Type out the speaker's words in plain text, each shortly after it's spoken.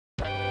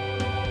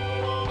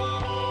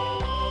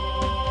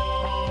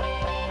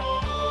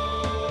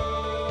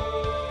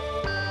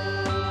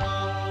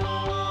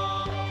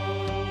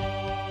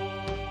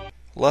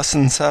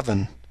Lesson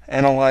 7,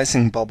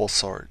 Analyzing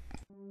Bubblesort.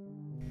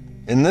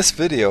 In this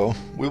video,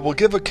 we will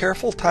give a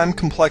careful time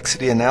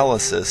complexity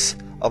analysis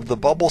of the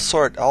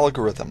Bubblesort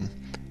algorithm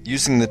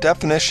using the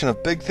definition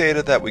of big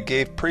theta that we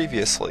gave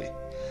previously.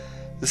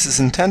 This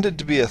is intended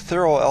to be a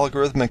thorough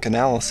algorithmic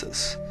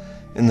analysis.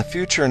 In the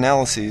future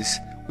analyses,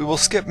 we will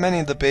skip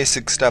many of the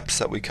basic steps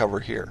that we cover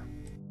here.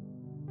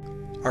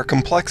 Our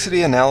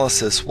complexity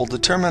analysis will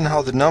determine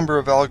how the number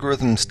of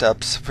algorithm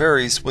steps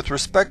varies with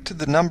respect to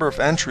the number of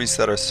entries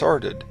that are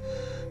sorted.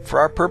 For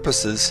our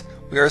purposes,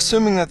 we are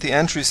assuming that the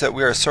entries that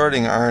we are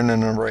sorting are in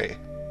an array.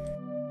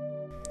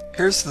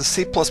 Here's the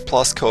C++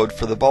 code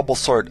for the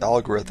Bubblesort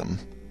algorithm.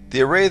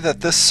 The array that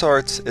this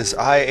sorts is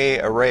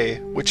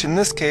IA_array, which in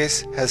this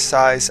case has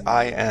size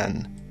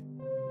in.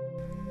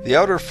 The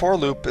outer for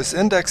loop is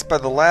indexed by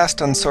the last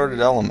unsorted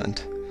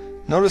element.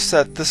 Notice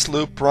that this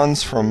loop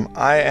runs from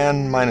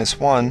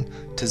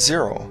in-1 to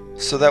 0,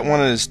 so that when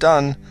it is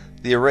done,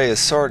 the array is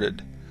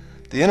sorted.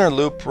 The inner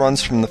loop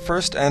runs from the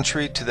first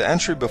entry to the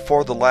entry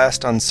before the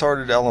last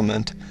unsorted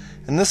element,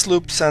 and this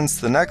loop sends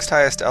the next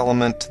highest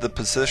element to the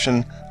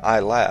position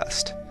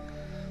last.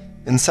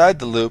 Inside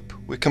the loop,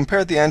 we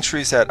compare the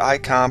entries at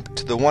icomp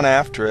to the one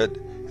after it,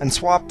 and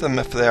swap them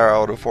if they are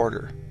out of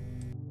order.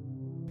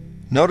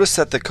 Notice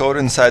that the code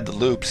inside the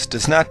loops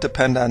does not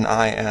depend on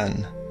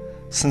in.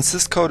 Since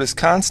this code is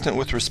constant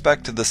with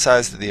respect to the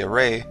size of the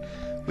array,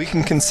 we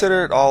can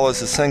consider it all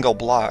as a single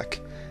block,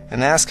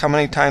 and ask how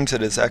many times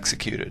it is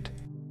executed.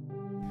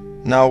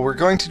 Now we're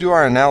going to do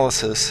our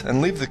analysis and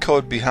leave the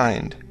code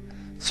behind,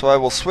 so I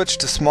will switch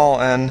to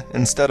small n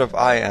instead of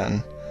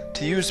in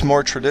to use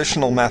more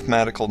traditional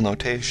mathematical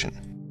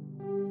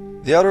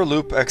notation. The outer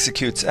loop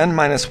executes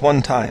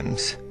n-1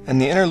 times,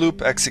 and the inner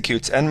loop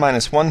executes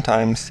n-1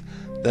 times,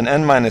 then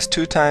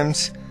n-2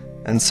 times,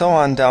 and so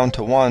on down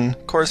to 1,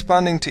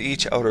 corresponding to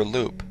each outer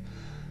loop.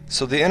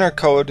 So the inner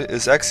code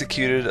is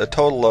executed a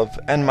total of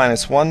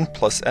n-1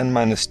 plus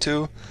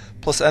n-2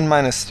 plus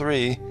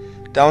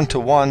n-3 down to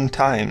 1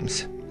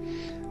 times.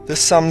 This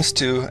sums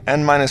to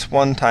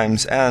n-1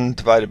 times n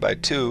divided by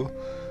 2,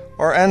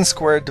 or n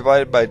squared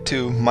divided by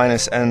 2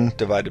 minus n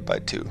divided by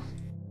 2.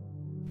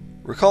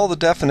 Recall the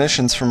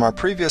definitions from our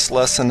previous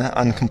lesson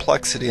on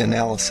complexity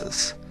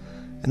analysis.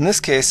 In this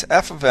case,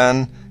 f of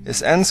n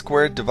is n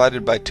squared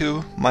divided by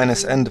 2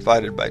 minus n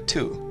divided by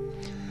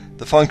 2.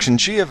 The function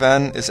g of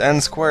n is n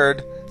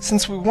squared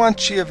since we want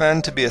g of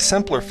n to be a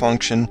simpler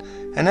function,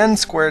 and n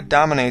squared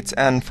dominates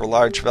n for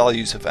large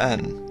values of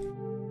n.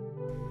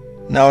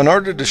 Now in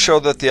order to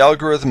show that the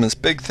algorithm is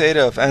big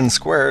theta of n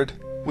squared,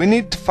 we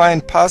need to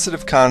find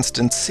positive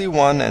constants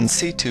c1 and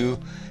c2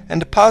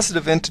 and a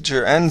positive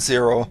integer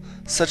n0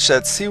 such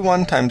that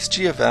c1 times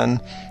g of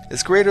n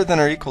is greater than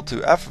or equal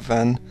to f of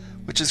n,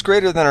 which is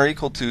greater than or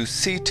equal to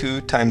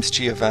c2 times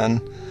g of n,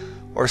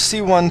 or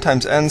c1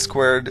 times n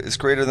squared is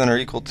greater than or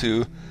equal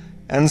to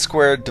n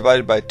squared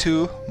divided by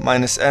 2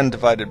 minus n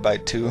divided by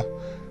 2,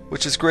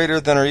 which is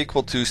greater than or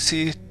equal to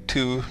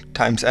c2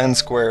 times n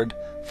squared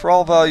for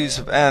all values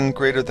of n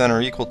greater than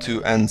or equal to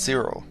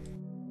n0.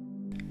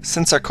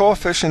 Since our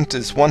coefficient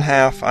is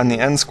 1/2 on the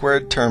n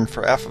squared term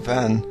for f of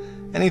n,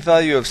 any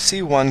value of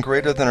c1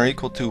 greater than or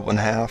equal to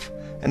 1/2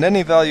 and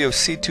any value of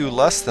c2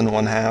 less than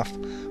 1/2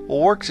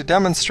 will work to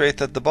demonstrate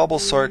that the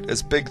Bubblesort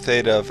is big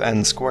theta of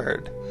n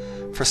squared.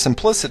 For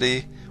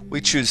simplicity,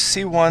 we choose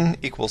c1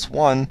 equals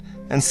 1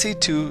 and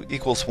c2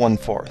 equals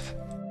 1/4.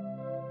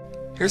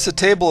 Here's a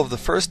table of the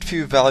first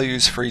few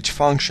values for each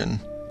function.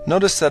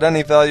 Notice that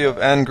any value of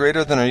n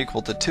greater than or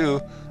equal to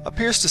 2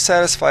 appears to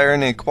satisfy our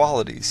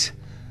inequalities,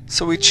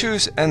 so we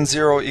choose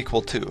n0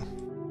 equal 2.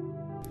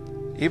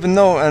 Even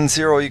though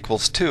n0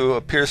 equals 2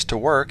 appears to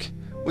work,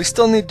 we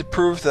still need to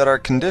prove that our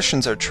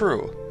conditions are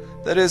true.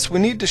 That is, we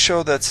need to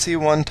show that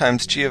c1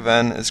 times g of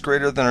n is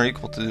greater than or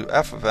equal to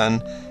f of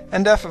n,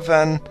 and f of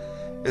n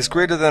is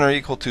greater than or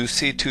equal to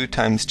c2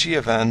 times g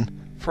of n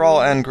for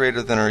all n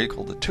greater than or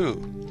equal to 2.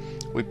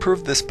 We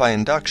proved this by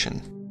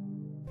induction.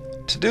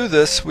 To do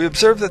this, we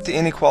observe that the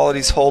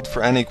inequalities hold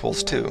for n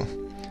equals 2.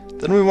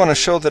 Then we want to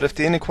show that if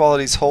the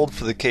inequalities hold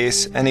for the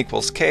case n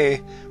equals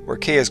k, where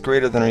k is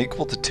greater than or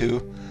equal to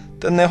 2,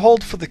 then they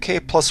hold for the k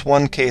plus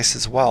 1 case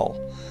as well.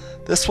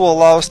 This will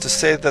allow us to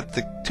say that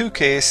the 2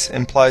 case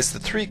implies the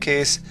 3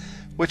 case,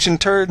 which in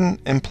turn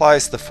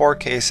implies the 4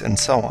 case, and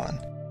so on.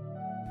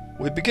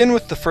 We begin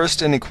with the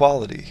first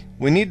inequality.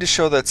 We need to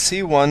show that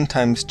c1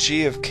 times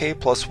g of k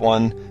plus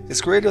 1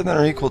 is greater than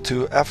or equal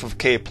to f of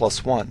k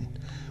plus 1.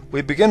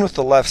 We begin with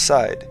the left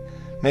side,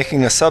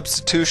 making a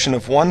substitution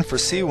of 1 for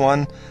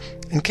c1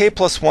 and k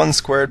plus 1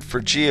 squared for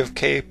g of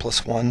k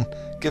plus 1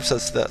 gives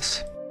us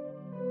this.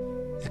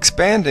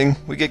 Expanding,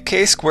 we get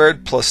k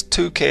squared plus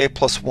 2k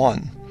plus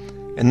 1.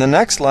 In the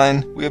next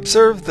line, we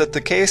observe that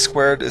the k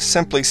squared is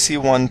simply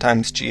c1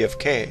 times g of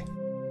k.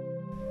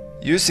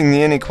 Using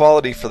the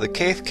inequality for the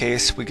kth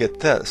case, we get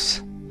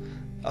this.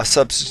 A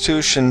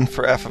substitution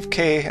for f of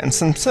k and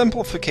some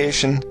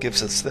simplification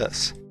gives us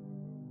this.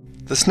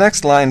 This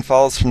next line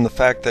follows from the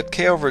fact that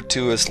k over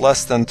 2 is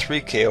less than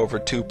 3k over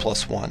 2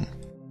 plus 1.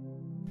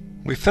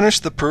 We finish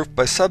the proof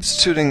by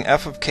substituting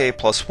f of k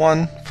plus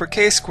 1 for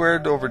k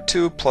squared over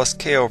 2 plus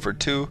k over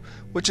 2,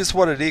 which is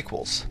what it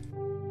equals.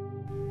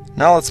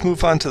 Now let's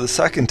move on to the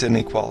second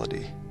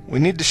inequality. We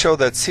need to show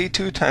that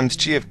c2 times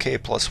g of k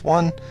plus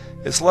 1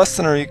 is less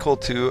than or equal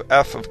to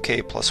f of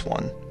k plus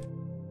 1.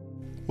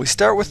 We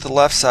start with the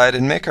left side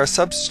and make our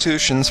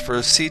substitutions for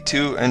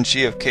c2 and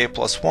g of k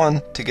plus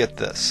 1 to get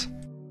this.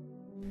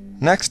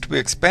 Next, we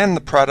expand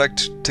the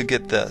product to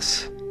get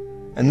this.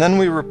 And then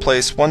we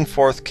replace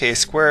 1/4 k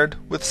squared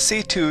with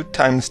c2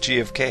 times g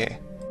of k.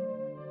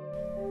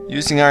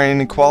 Using our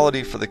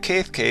inequality for the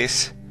kth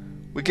case,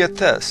 we get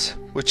this,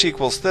 which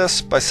equals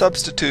this by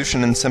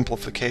substitution and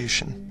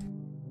simplification.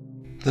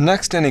 The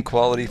next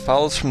inequality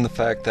follows from the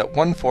fact that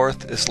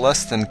 1/4 is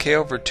less than k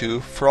over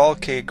 2 for all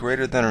k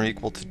greater than or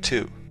equal to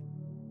 2.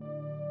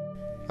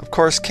 Of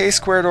course, k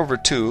squared over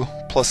 2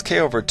 plus k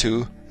over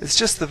 2 is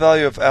just the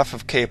value of f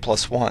of k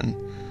plus 1.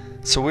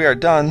 So we are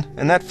done,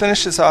 and that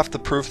finishes off the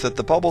proof that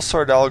the bubble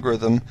sort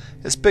algorithm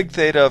is big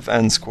theta of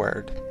n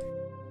squared.